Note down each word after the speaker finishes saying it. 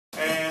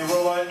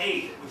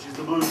8, which is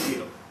the blue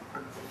field.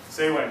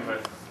 Say when,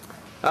 Cliff.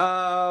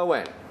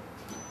 When?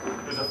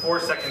 There's a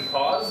 4-second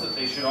pause that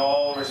they should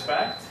all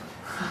respect.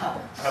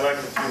 I like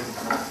the tune.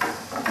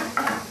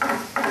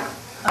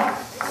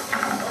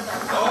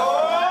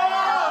 Oh,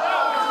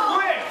 that was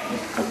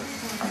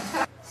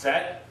quick!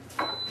 Set.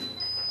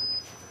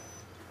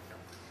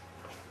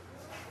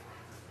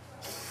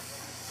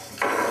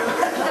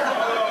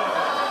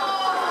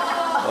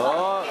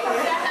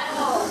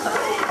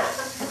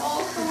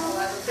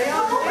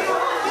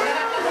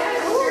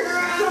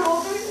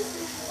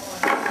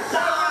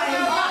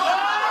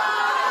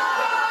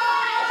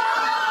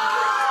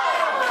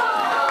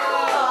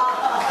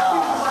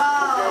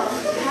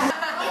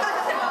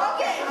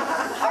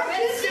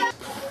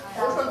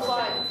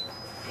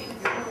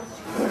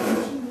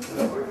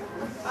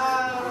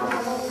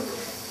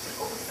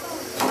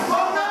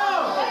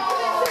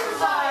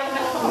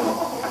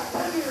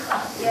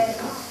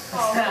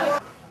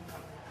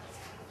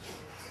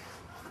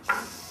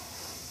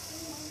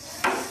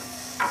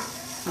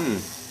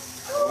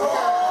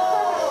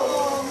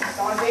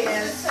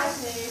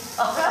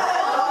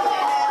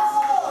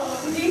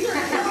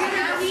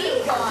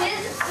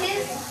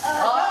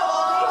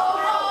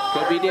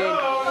 Could be Dane.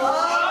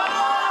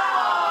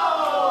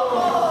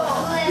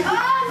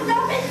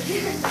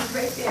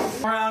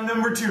 Round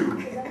number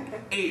 2.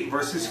 8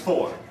 versus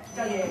 4. I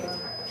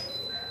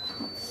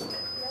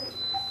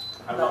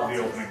love the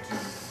opening tune.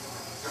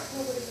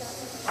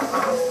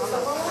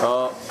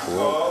 Oh.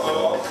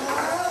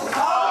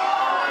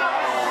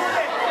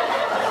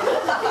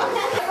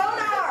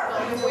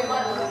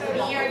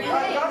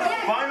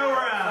 Final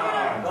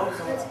round.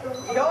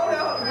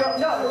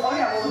 No. Oh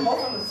yeah, well,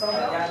 both of them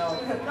sonar.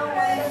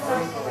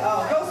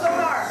 Go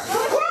sonar.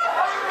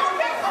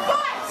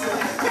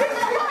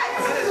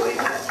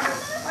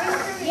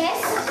 Yes.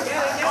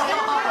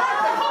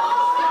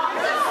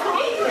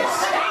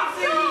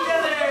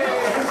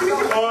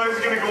 Oh, it's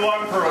gonna go on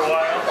for a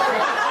while.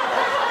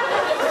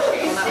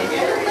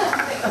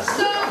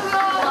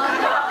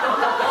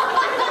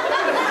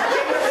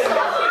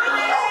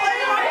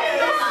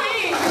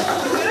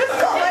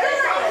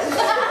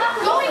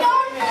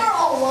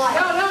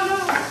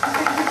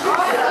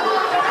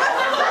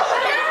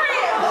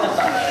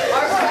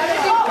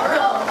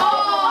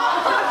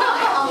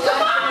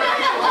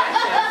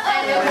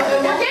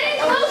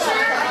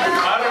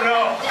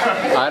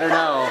 I don't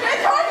know.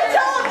 It's hard to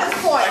tell at this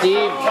point.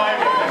 Steve.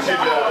 Timing. I should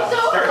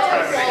start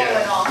timing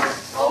again.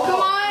 Oh,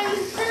 come on.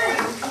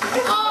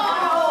 Oh,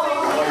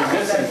 you're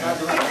missing.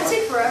 it's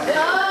take forever.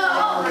 Come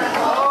on,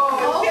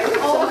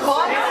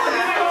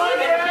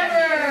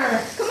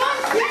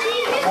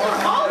 Richie.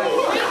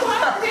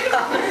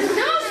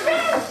 No,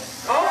 spin.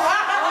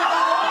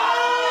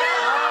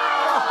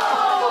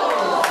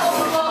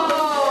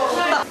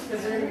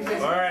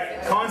 All right,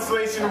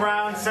 consolation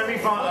round,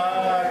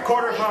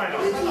 quarterfinal.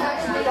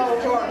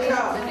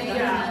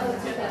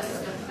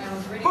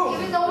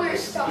 Even though we're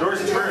stuck.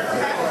 Yours turn.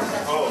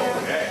 Oh,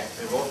 okay.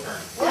 They both turn.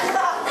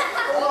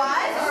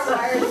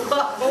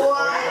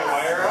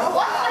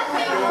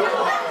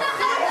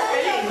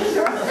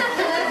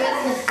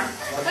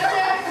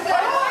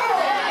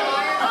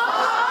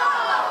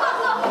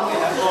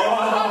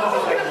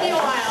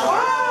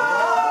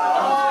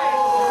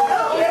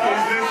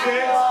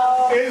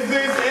 Is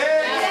this it?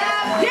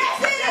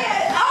 Yes, it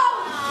is.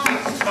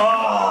 Oh.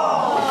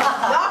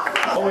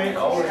 Oh wait.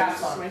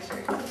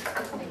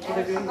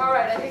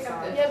 Alright, I think I'm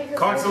good. Yeah, because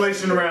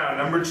Consolation round,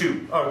 number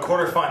 2.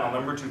 Quarterfinal,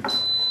 number 2.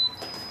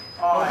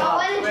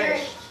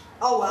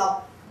 Oh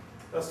well.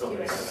 That's still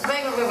nice.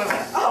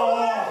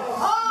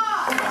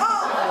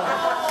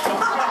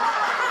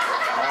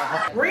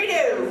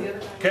 Redo.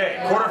 Okay,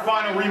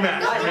 quarterfinal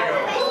rematch.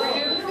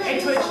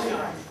 Here we go.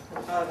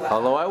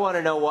 Although I want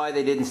to know why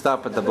they didn't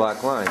stop at the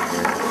black line.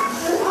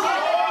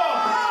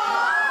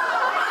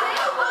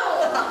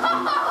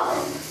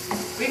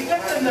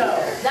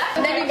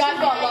 And then you guys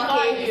got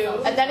lucky.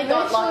 And then he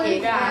got lucky.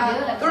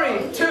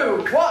 3,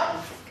 2, 1.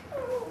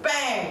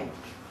 Bang.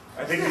 I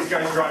think these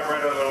guys drive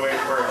right out of the way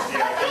first.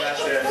 Yeah, and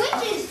that's it.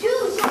 Glitches too,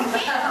 so you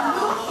can't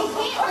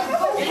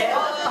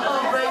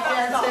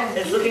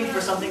It's looking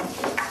for something.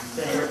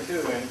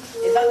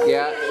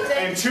 Yeah.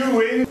 And 2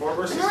 wins. 4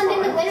 versus 5. No, and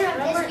then the winner of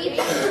this week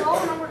is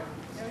all number.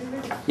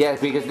 Yeah,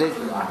 because this.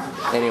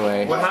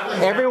 Anyway,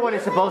 everyone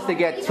is supposed to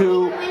get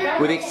 2,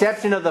 with the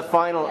exception of the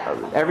final.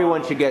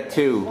 Everyone should get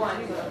 2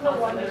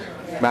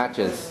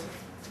 matches.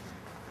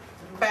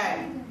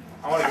 Bang.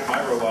 I want to get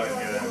my robot in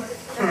here then.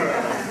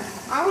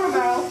 I want to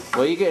know.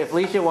 Well, you can, if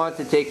Leisha wants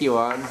to take you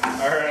on.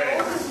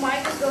 Alright.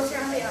 Mine just goes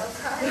around the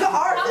outside.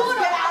 Ours is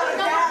get out of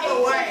the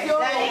way.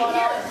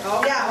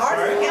 Yeah,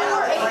 ours is get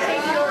out of the way.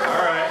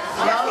 Alright.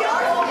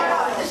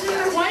 This is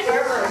your wine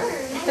server.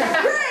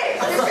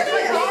 Great. You're going to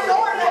be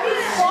ignored.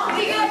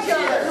 Walking each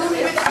other.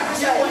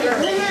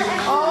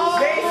 Oh,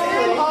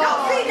 basically. No,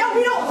 see, no,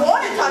 we don't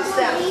want to touch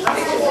them.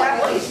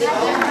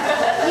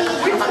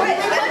 We quit.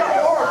 Let's go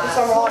forward for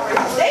some odd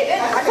reason. David,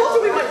 I told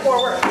you we went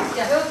forward.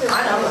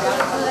 I know.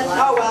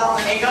 Oh, well.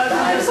 It's going to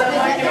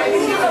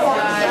take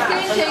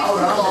too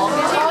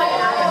long.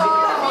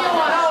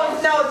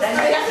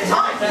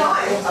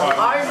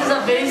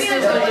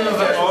 evasive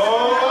maneuver.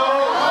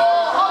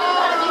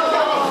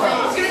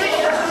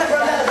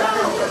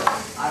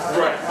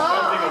 Right. It's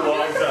gonna take a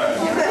long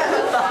time.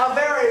 A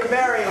very,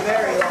 very,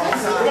 very long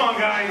time. Come on,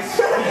 guys.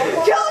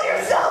 Kill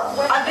yourself!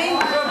 I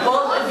think we're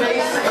both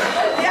evasive.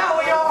 Yeah,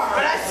 we are.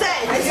 But I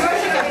say, you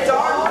should get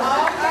dark.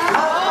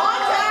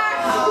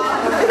 Contact!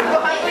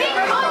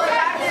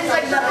 It's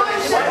like the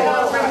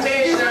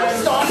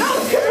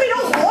Because we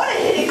don't want to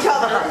hit each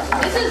other.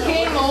 This is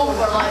game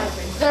over. Like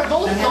they're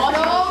both gone. No.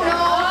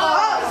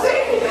 Oh, see?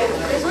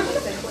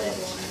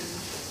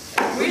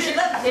 We should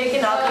have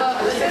taken out the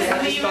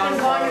Leave it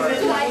as long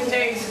as it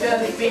takes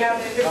because we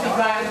have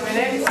 55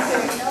 minutes.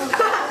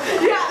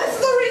 Yeah, this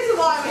is the reason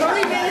why we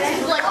 30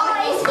 minutes is like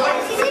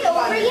Is it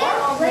over yet?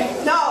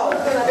 No.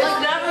 It's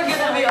never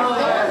gonna be over.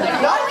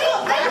 No.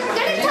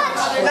 Get in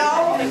touch.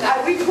 No.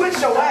 We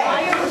twitched away.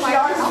 like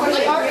our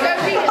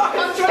every is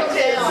punched them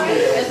down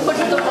and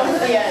pushes them over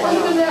the edge.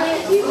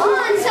 Come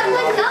on,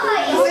 someone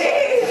dies.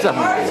 See?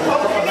 Someone. Ours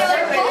both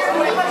together.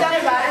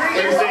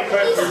 Here's the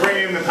clip. We're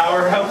bringing in the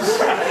powerhouse.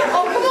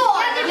 Oh come on!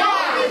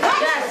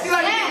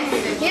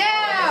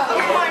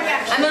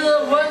 And then the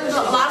one, the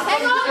last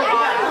one.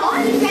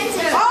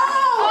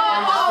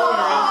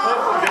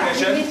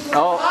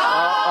 Oh.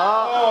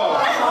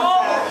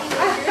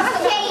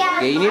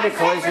 Yeah, you need a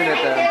collision at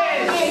the...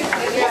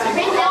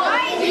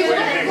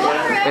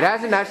 It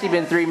hasn't actually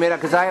been 3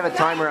 minutes because I have a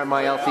timer on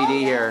my LCD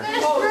here. Yeah,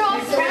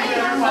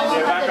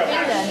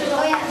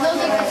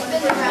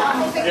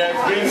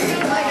 it's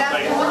been like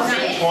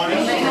 20.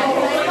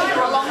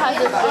 How long has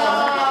it been?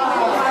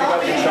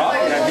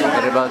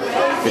 At about,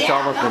 it's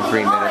almost been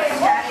 3 minutes.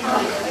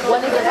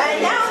 When is it?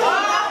 And now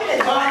we're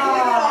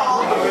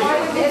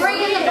Bring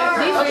in the bar.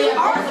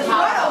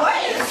 run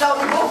away. So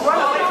we both run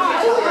away from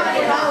each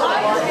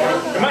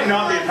other. It might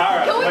not be a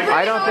powerhouse. Like,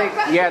 I don't think,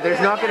 yeah,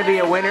 there's not going to be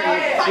a winner.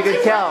 You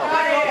can tell.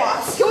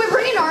 Can we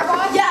bring in our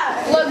bots?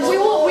 Yeah. Look, we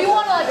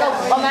want like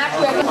a match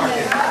where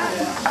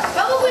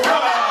probably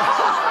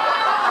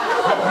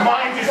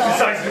mine just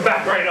decides to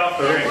back right off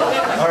the ring.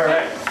 All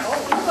right.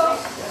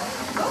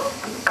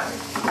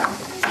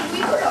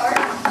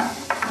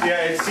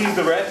 Yeah, it sees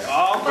the red.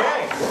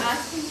 Okay.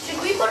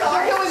 should we put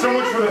ours? So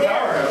much for the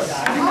powerhouse.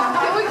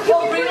 Can we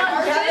bring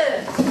on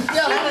Kevin?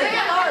 Yeah, bring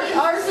on ours.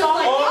 Ours is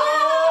like.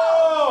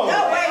 Oh! No,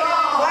 wait.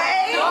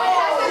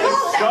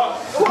 Stop.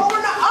 Well,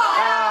 we're not.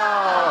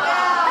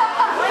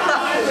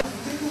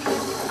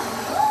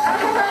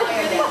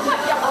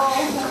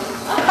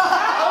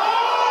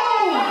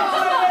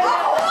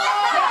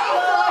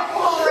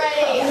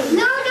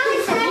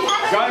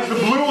 Guys, the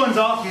blue one's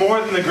off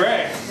more than the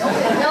gray.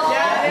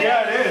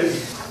 Yeah, it is.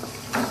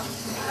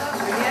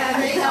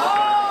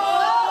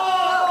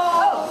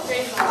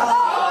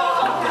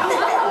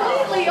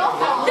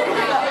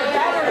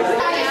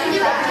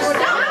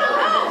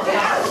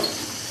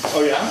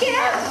 Oh yeah?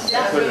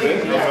 That's what it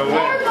is? No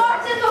way.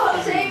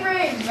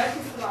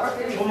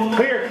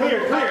 Clear.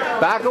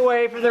 Back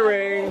away from the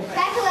ring.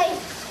 Back away.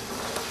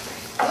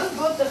 Who's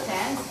both the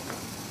fans?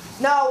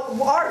 No,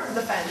 ours is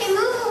the fence. Okay,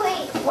 move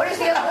away. What is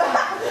the other one?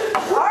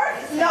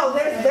 Ours? No,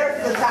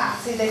 there's the tap.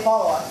 See, they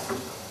follow us.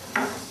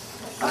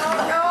 Oh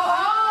no!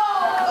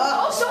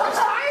 Oh, someone's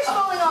tire's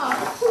falling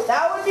off.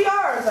 That would be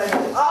ours, I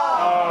think.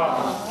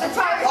 Oh. The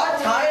tire. What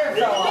tire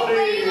fell off?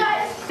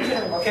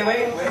 Okay,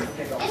 wait.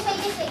 This way.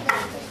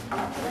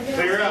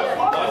 Clear out.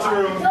 Lots of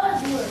room.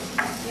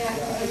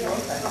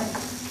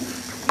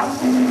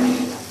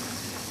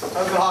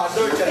 Oh god,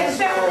 It's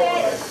found it.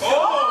 Oh!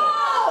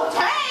 Oh,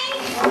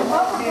 tank!